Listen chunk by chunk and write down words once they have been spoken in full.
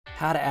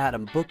How to add a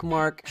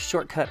bookmark,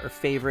 shortcut, or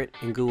favorite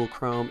in Google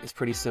Chrome is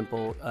pretty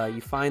simple. You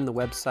find the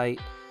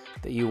website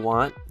that you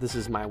want. This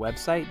is my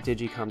website,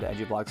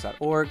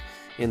 digicom2edublogs.org.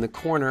 In the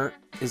corner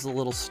is a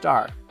little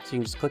star. So you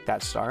can just click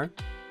that star.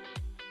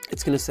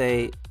 It's going to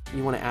say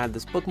you want to add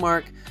this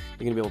bookmark. You're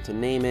going to be able to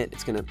name it.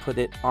 It's going to put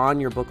it on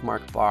your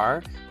bookmark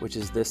bar, which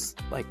is this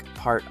like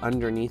part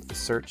underneath the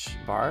search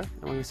bar.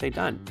 And we're going to say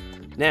done.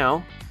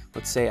 Now,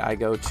 let's say I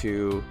go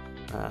to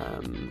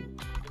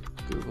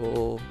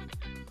Google.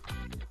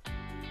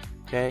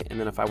 Okay, and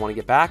then if I want to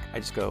get back, I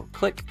just go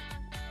click,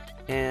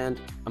 and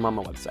I'm on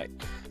my website.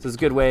 So it's a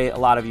good way. A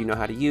lot of you know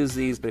how to use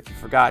these, but if you've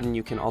forgotten,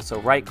 you can also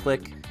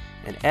right-click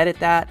and edit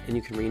that, and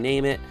you can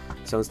rename it.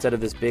 So instead of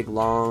this big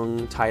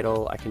long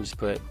title, I can just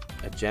put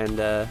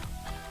agenda.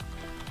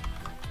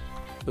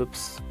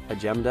 Oops,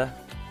 agenda.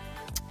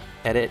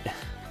 Edit,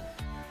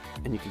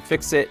 and you can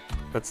fix it.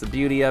 That's the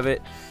beauty of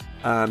it.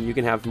 You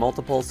can have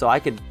multiple. So I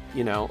could,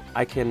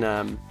 I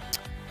can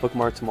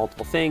bookmark to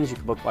multiple things. You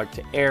can bookmark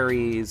to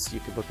Aries.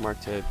 You can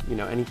bookmark to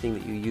anything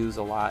that you use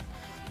a lot.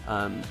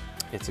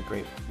 It's a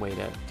great way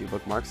to do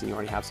bookmarks, and you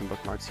already have some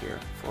bookmarks here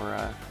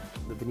for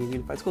the Benita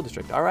Unified School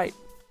District. All right,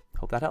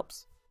 hope that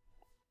helps.